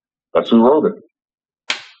 That's who wrote it.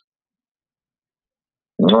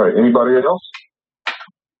 All right. Anybody else?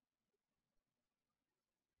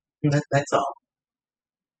 That's all.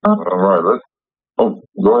 All right.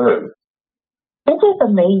 Go ahead. It just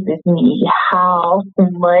amazes me how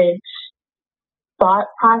much thought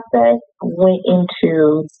process went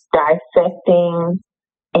into dissecting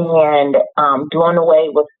and doing away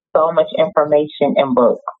with so much information in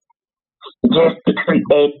books just to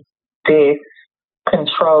create this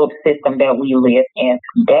controlled system that we live in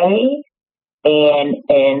today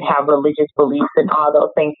and have religious beliefs and all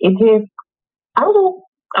those things. It just,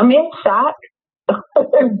 I'm in shock, but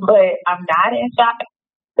I'm not in shock.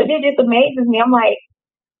 But it just amazes me. I'm like,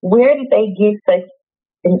 where did they get such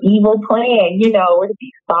an evil plan? You know, where did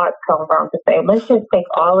these thoughts come from to say, let's just take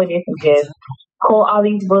all of this and just pull all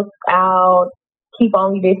these books out, keep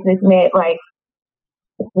only this and this and that? Like,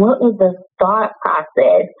 what was the thought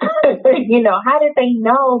process? You know, how did they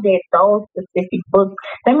know that those specific books?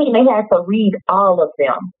 I mean, they had to read all of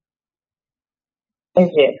them.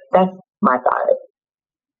 It's just, that's my thought.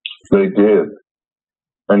 They did.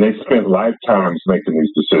 And they spent lifetimes making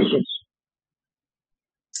these decisions.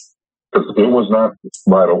 Because it was not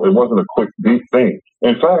vital. It wasn't a quick, deep thing.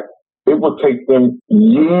 In fact, it would take them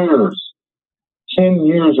years, 10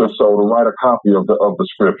 years or so, to write a copy of the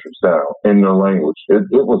scriptures down in their language. It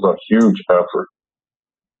was a huge effort.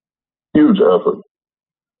 Huge effort.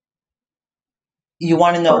 You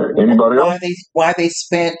want to know why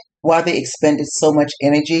they expended so much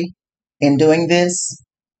energy in doing this?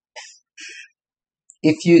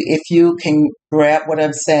 If you can grab what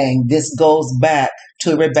I'm saying, this goes back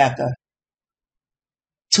to Rebecca.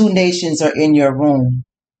 2 nations are in your room,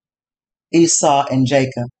 Esau and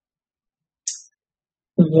Jacob.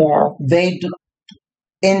 Yeah. They do,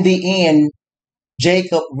 in the end,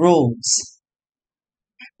 Jacob rules.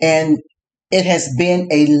 And it has been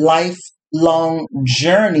a lifelong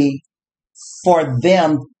journey for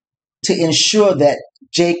them to ensure that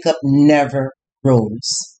Jacob never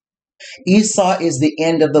rules. Esau is the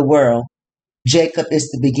end of the world. Jacob is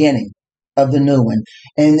the beginning of the new one.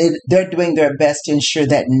 And they're doing their best to ensure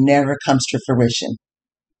that never comes to fruition.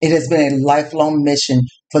 It has been a lifelong mission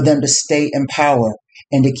for them to stay in power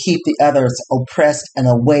and to keep the others oppressed and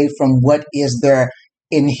away from what is their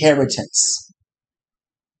inheritance.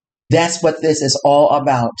 That's what this is all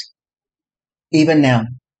about, even now.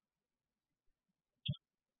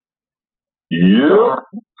 Yeah.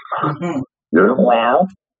 Mm-hmm. Yeah. Wow.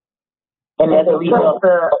 And as a result,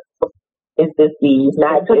 it's just the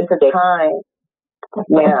not just the time.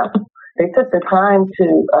 Yeah, they took the time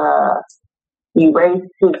to erase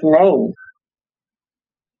his name.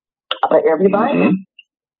 But every Bible,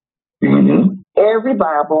 every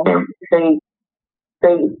Bible,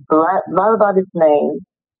 they lied about his name.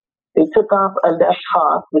 They took off a left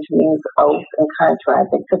off, which means oath and contract.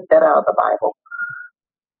 They took that out of the Bible.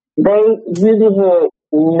 They really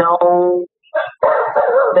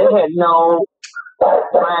had no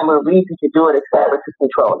rhyme or reason to do it except for to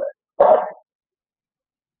control us.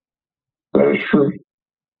 That is true.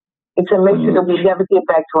 And to make sure that we never get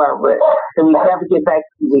back to our roots, that we never get back to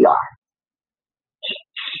who we are.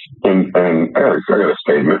 And Eric, I got a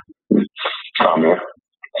statement, comment.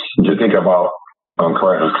 Just think about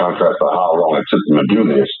contrast to how long it took them to do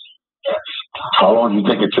this. How long do you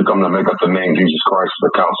think it took them to make up the name Jesus Christ for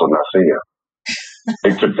the Council of Nicaea?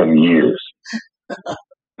 It took them years.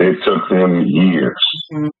 It took them years.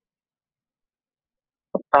 Mm-hmm.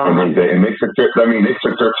 And they took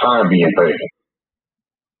their time being pagan.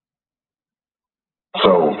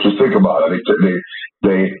 So just think about it.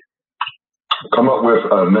 They come up with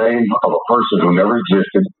a name of a person who never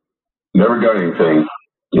existed, never got anything,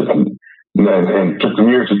 and took them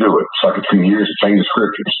years to do it. So it took them years to change the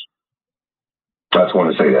scriptures. I just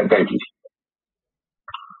want to say that. Thank you.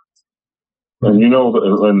 And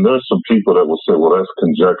and there's some people that will say, well, that's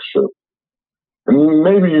conjecture. And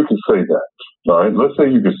maybe you can say that. All right, let's say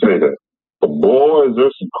you can say that. But boy, is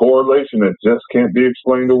there some correlation that just can't be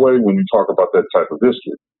explained away when you talk about that type of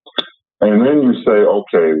history. And then you say,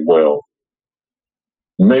 okay, well,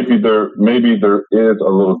 maybe there is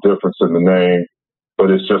a little difference in the name,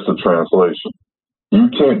 but it's just a translation. You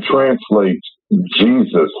can't translate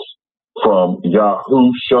Jesus from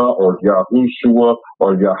Yahusha or Yahushua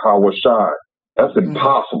or Yahawashai. That's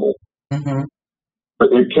impossible. Mm-hmm.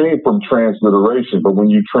 But it came from transliteration. But when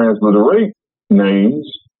you transliterate names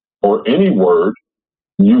or any word,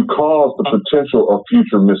 you cause the potential of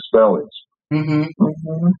future misspellings. Mm-hmm.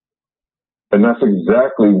 Mm-hmm. And that's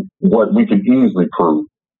exactly what we can easily prove.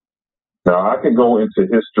 Now, I can go into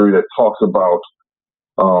history that talks about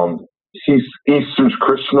Jesus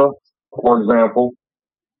Krishna, for example,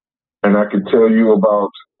 and I can tell you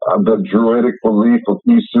about the Druidic belief of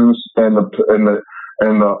Jesus and the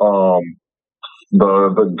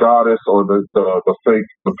goddess or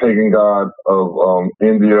the pagan god of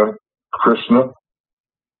India, Krishna,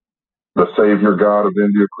 the savior god of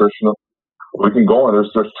India, Krishna. We can go on.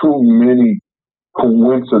 There's too many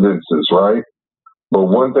coincidences, right? But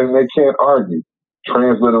one thing they can't argue: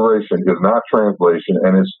 transliteration is not translation,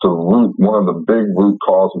 and it's one of the big root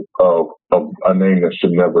causes of a name that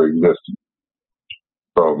should never exist.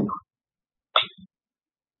 So,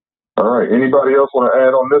 all right. Anybody else want to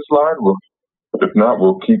add on this slide? If not,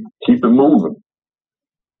 we'll keep it moving.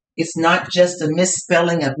 It's not just a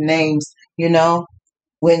misspelling of names.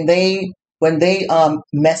 When they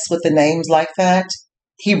mess with the names like that,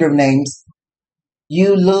 Hebrew names,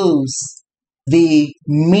 you lose the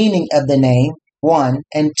meaning of the name, one,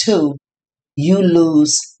 and two, you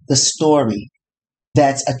lose the story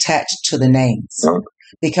that's attached to the names.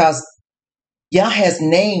 Because Yah has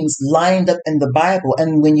names lined up in the Bible,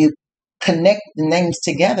 and when you connect the names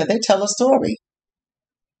together, they tell a story.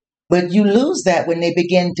 But you lose that when they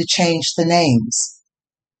begin to change the names.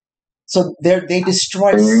 So they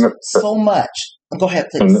destroy so much. Go ahead,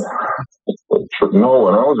 please. No,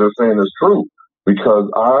 and I was just saying it's true, because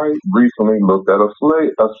I recently looked at a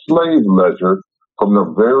slave ledger from the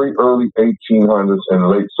very early 1800s and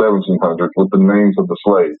late 1700s with the names of the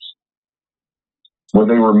slaves. When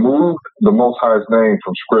they removed the Most High's name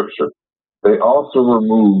from Scripture, they also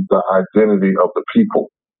removed the identity of the people.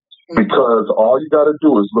 Because all you got to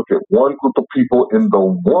do is look at one group of people in the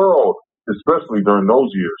world, especially during those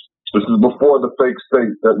years. This is before the fake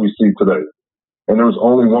state that we see today. And there was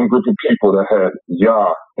only one group of people that had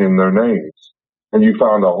Yah in their names. And you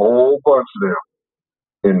found a whole bunch of them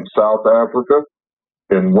in South Africa,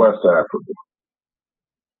 in West Africa.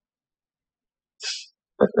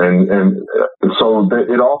 And so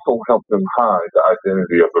it also helped them hide the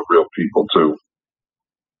identity of the real people, too.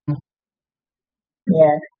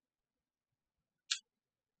 Yes.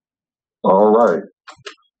 All right.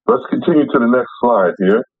 Let's continue to the next slide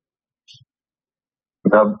here.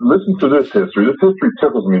 Now, listen to this history. This history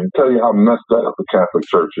tickles me to tell you how messed up the Catholic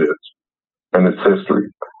Church is and its history.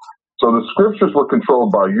 So the scriptures were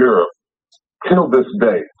controlled by Europe till this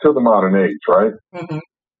day, till the modern age, right? Mm-hmm.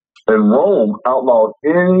 And Rome outlawed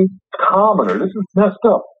any commoner. This is messed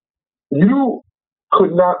up. You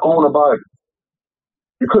could not own a Bible.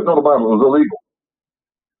 You couldn't own a Bible. It was illegal.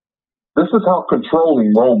 This is how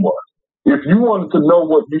controlling Rome was. If you wanted to know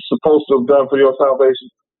what you're supposed to have done for your salvation,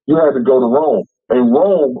 you had to go to Rome. And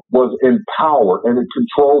Rome was in power, and it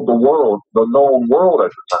controlled the world, the known world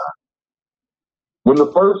at the time. When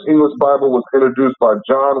the first English Bible was introduced by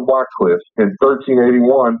John Wycliffe in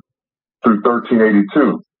 1381 through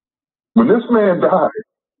 1382, when this man died,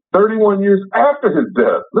 31 years after his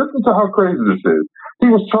death, listen to how crazy this is.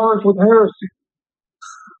 He was charged with heresy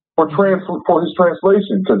for his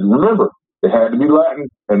translation, because remember, it had to be Latin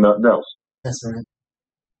and nothing else. That's right.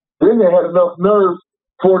 Then they had enough nerve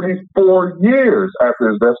 44 years after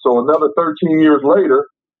his death, so another 13 years later,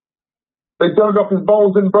 they dug up his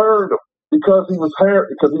bones and burned him because he was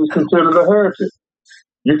considered a heretic.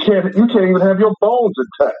 You can't even have your bones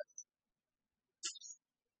intact.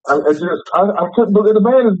 I couldn't believe the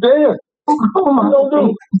man is dead.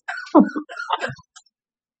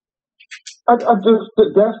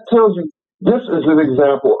 That tells you this is an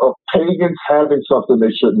example of pagans having something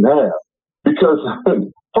they shouldn't have. Because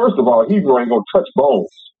first of all, Hebrew ain't gonna touch bones.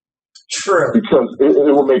 True. Because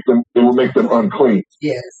it will make them unclean.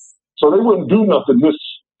 Yes. So they wouldn't do nothing this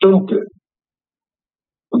stupid.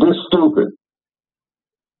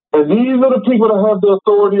 And these are the people that have the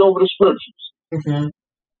authority over the scriptures. Mm-hmm.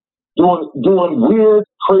 Doing weird,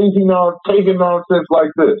 crazy, pagan nonsense like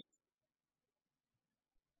this.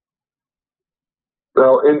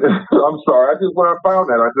 Now, I'm sorry. When I found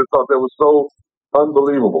that, I just thought that was so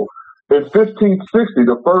unbelievable. In 1560,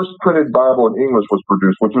 the first printed Bible in English was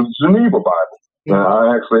produced, which was the Geneva Bible. Mm-hmm. And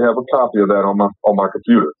I actually have a copy of that on my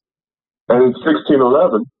computer. And in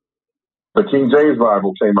 1611, the King James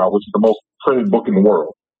Bible came out, which is the most printed book in the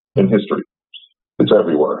world in history. It's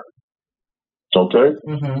everywhere. Okay?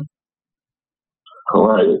 Mm-hmm. All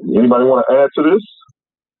right. Anybody want to add to this?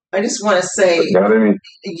 I just want to say,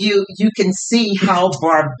 you can see how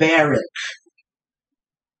barbaric,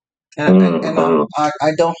 and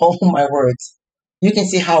I don't hold my words. You can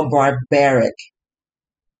see how barbaric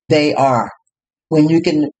they are when you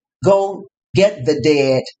can go get the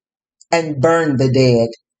dead and burn the dead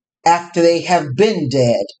after they have been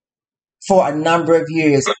dead. for a number of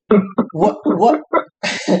years. What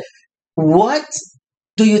what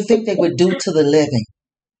do you think they would do to the living?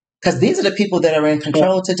 Because these are the people that are in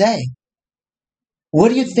control today. What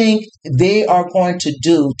do you think they are going to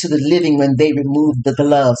do to the living when they remove the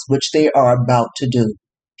gloves, which they are about to do?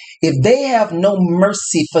 If they have no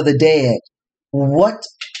mercy for the dead, what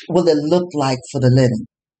will it look like for the living?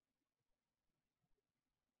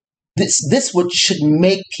 This should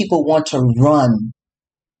make people want to run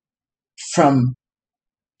from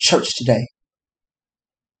church today.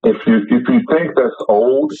 If you think that's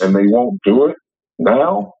old and they won't do it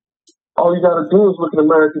now, all you got to do is look at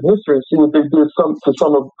American history and see what they did to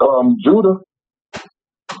some of Judah.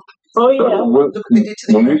 Oh yeah.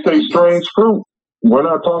 When we say strange fruit, we're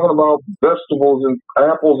not talking about vegetables and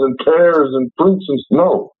apples and pears and fruits and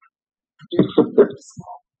no.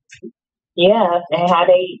 Yeah, and how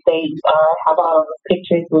they have all those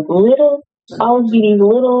pictures with little, always be these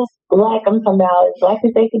little black, I'm talking about as black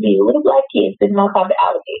as they could be, little black kids sitting on top of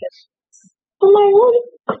alligators. I'm like,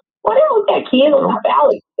 what else got kids on top of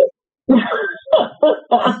alligators?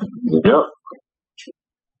 Yep.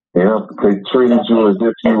 Yeah, they treated you as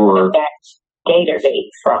if you were that gator bait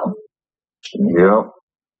from. Yep.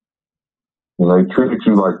 And they treated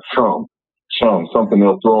you like chum, something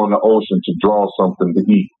they'll throw in the ocean to draw something to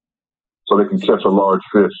eat, so they can catch a large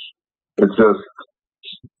fish. It's just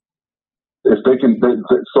if they can,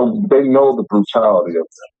 so they know the brutality of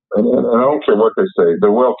them, and I don't care what they say,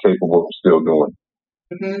 they're well capable of still doing.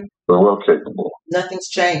 Mm-hmm. They're well capable. Nothing's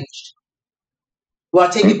changed. Well,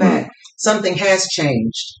 I take it back. Something has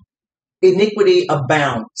changed. Iniquity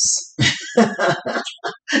abounds.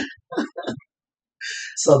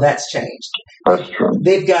 So that's changed. That's true.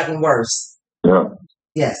 They've gotten worse. Yeah.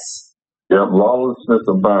 Yes. Yeah, lawlessness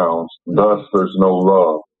abounds, thus there's no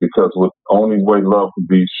love. Because with only way love could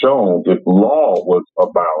be shown if law was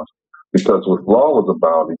abound. Because with law was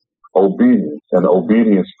abounding, obedience, and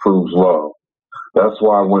obedience proves love. That's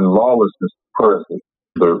why when lawlessness is present,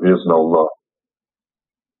 there is no love.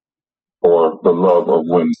 Or the love of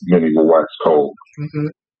when many will wax cold. Mm-hmm.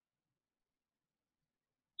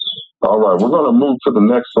 All right, we're going to move to the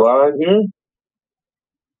next slide here.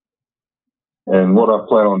 And what I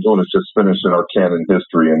plan on doing is just finishing our canon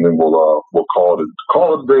history, and then we'll call it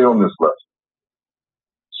a day on this lesson.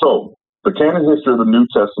 So the canon history of the New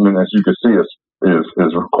Testament, as you can see,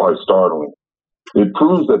 is quite startling. It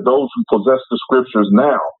proves that those who possess the scriptures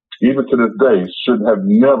now, even to this day, should have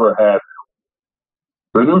never had them.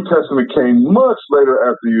 The New Testament came much later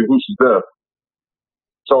after Yahushua's death.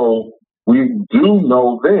 So we do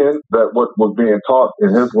know then that what was being taught in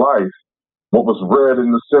his life, what was read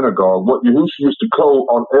in the synagogue, what Yahushua used to go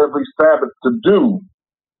on every Sabbath to do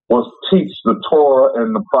was teach the Torah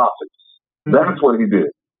and the prophets. Mm-hmm. That's what he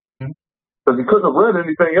did. Because he couldn't have read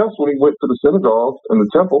anything else when he went to the synagogue and the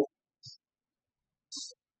temple.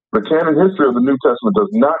 The canon history of the New Testament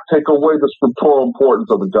does not take away the scriptural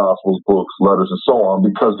importance of the Gospels, books, letters, and so on,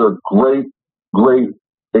 because they're great, great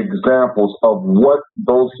examples of what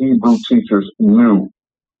those Hebrew teachers knew.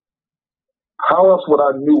 How else would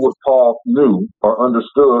I knew what Paul knew or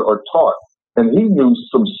understood or taught? And he knew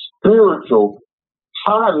some spiritual,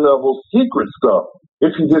 high-level secret stuff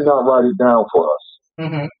if he did not write it down for us.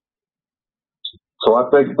 Mm-hmm. So I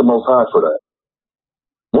thank the Most High for that.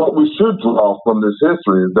 What we should draw from this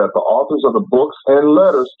history is that the authors of the books and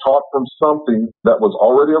letters taught from something that was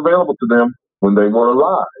already available to them when they were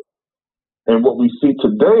alive. And what we see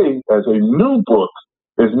today as a new book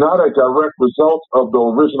is not a direct result of the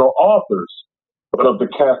original authors, but of the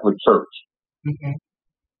Catholic Church. Mm-hmm.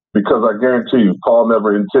 Because I guarantee you, Paul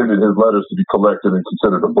never intended his letters to be collected and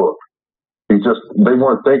considered a book. They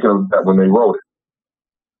weren't thinking of that when they wrote it.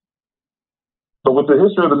 So with the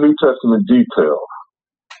history of the New Testament detailed,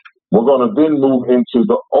 we're going to then move into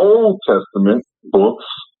the Old Testament books,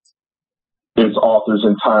 its authors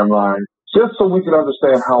and timeline, just so we can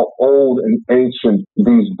understand how old and ancient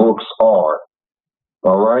these books are.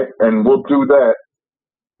 All right? And we'll do that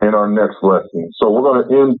in our next lesson. So we're going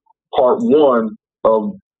to end part one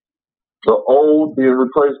of the old being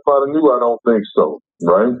replaced by the new. I don't think so,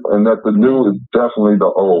 right? And that the new is definitely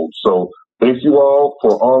the old. So thank you all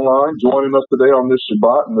for online joining us today on this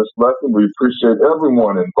Shabbat and this lesson. We appreciate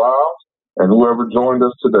everyone involved and whoever joined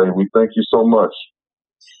us today. We thank you so much.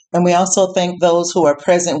 And we also thank those who are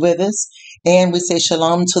present with us. And we say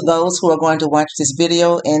shalom to those who are going to watch this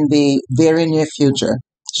video in the very near future.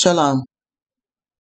 Shalom.